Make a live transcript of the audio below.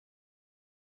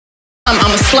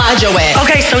I'ma slide your ass.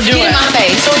 Okay, so do it. Get in my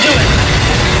face. So do it.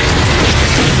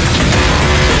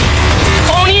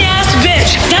 Phony ass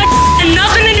bitch. That had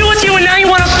nothing to do with you, and now you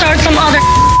want to start some other.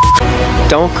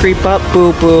 Don't creep up,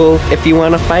 boo-boo. If you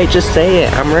want to fight, just say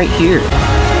it. I'm right here.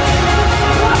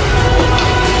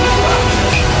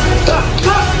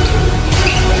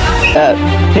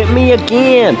 Hit me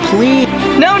again, please.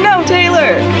 No,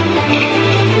 Taylor.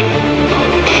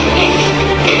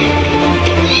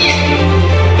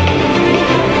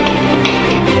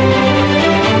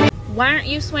 Why aren't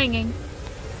you swinging?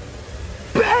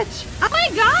 Bitch! Oh my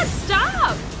god,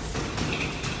 stop!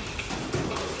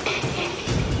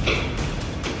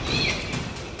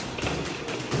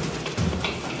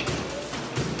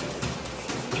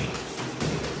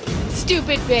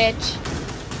 Stupid bitch.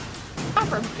 Stop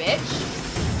her, bitch.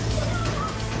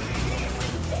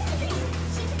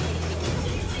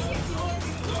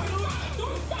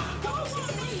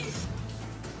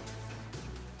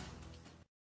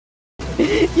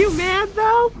 You mad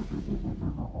though?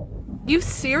 You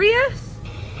serious?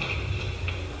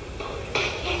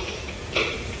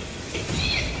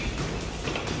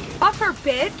 Off her,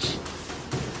 bitch.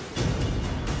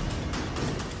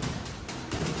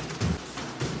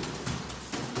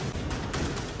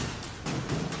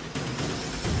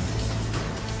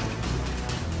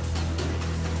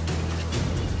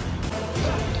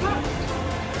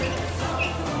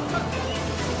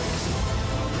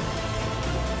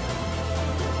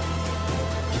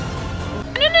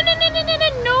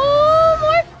 No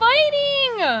more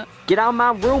fighting! Get out of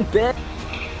my room, bitch.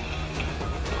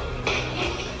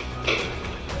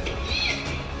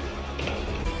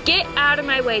 Get out of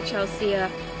my way, Chelsea.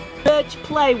 Bitch,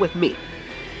 play with me.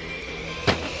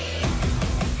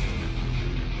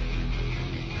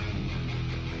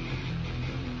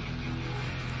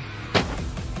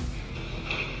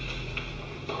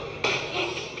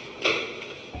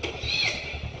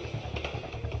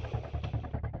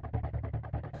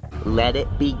 Let it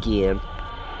begin.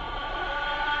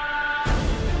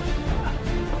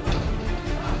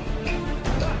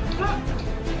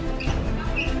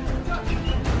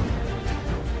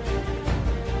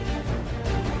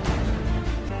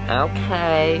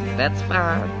 Okay, that's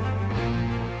fine.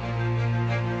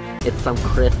 It's some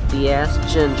crispy-ass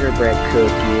gingerbread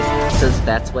cookies, since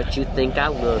that's what you think I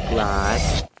look like.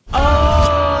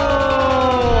 Oh!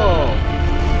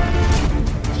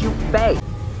 You fake!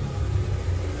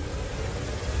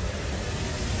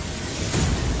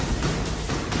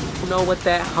 Know what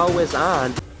that hoe is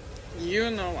on. You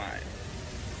know why.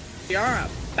 You're a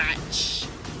bitch.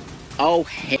 Oh,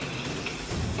 hey.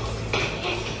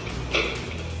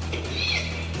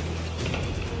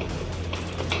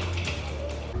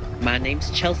 My name's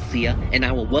Chelsea, and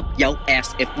I will whoop your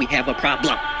ass if we have a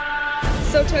problem.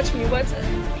 So touch me, what's it?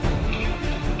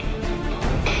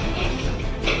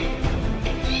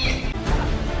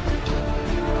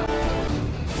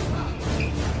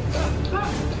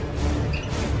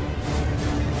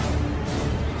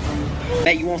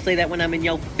 Bet you won't say that when I'm in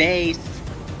your face.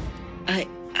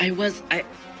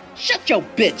 Shut your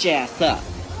bitch ass up.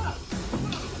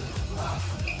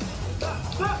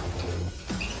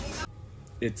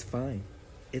 It's fine.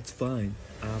 It's fine.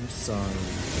 I'm sorry.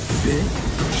 Bitch.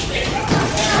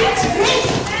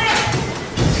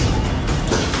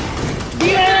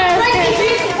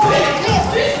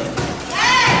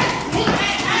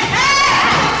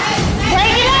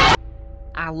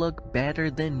 I look better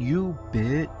than you,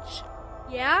 bitch.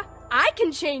 Yeah, I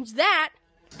can change that.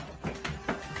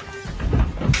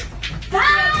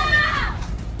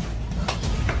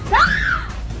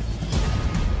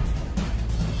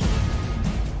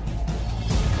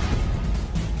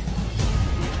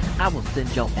 I will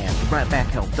send your ass right back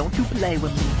home. Don't you play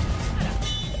with me.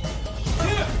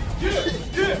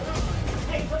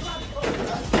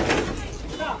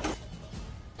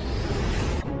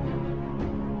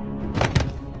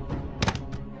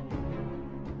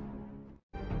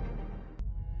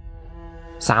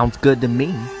 Sounds good to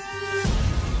me.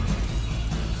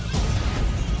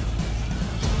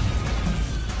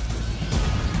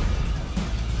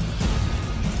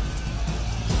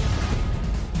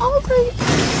 Okay.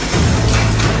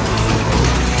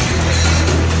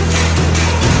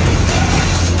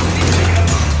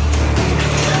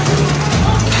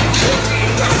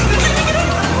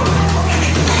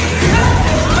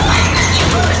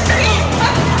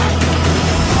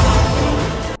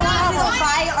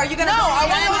 Are you gonna? No, I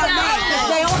want to me.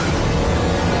 Stay on.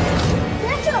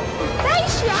 Get your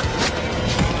face, yeah.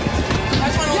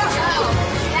 That's what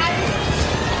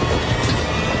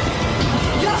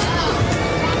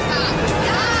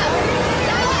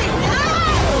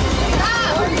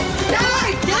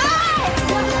Stop!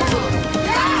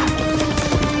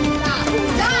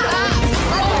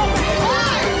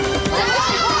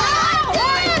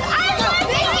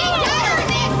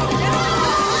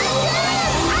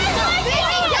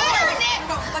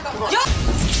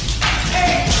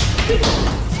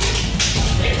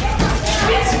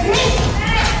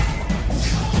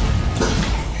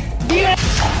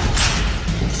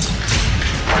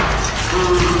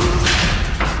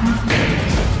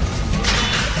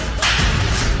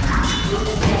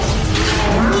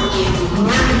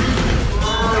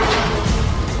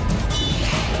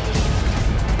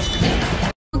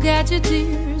 Get your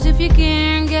tears if you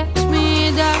can't catch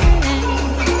me, darling.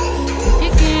 If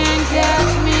you can't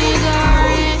catch me,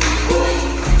 darling.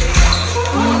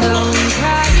 Don't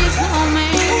cry, it's no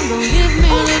man. Don't give me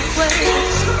this way.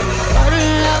 Water,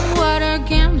 love, water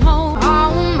can't hold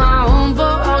on my own for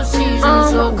all seasons.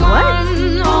 So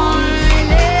come on,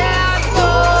 let go.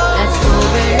 Let's go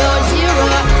below zero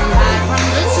and hide from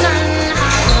the sun. I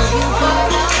love you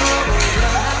forever.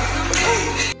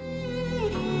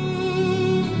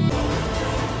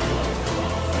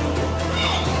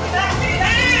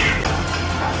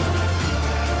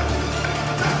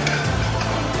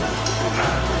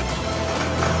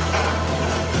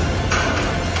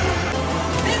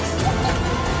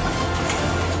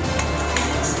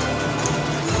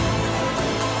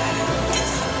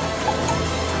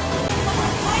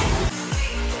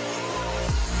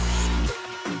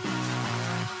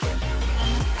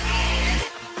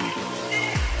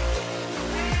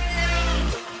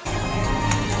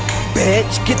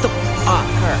 Bitch, get the off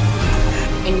her.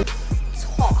 And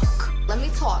talk. Let me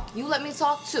talk. You let me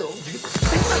talk too.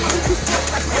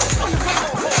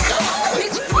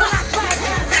 Bitch, when I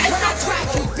drag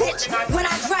you, bitch. When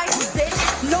I drag you, bitch.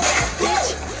 No, bitch.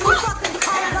 You fucking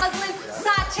cold, ugly,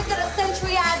 side chick of the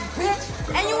century ass bitch.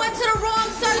 And you went to the wrong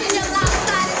circle, you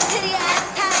lopsided, titty ass,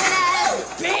 having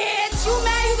ass bitch. You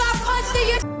mad you got punched in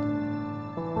your...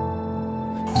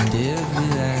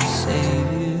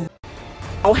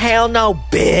 Oh, hell no,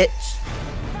 bitch.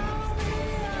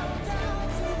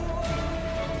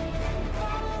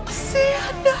 See,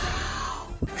 I know.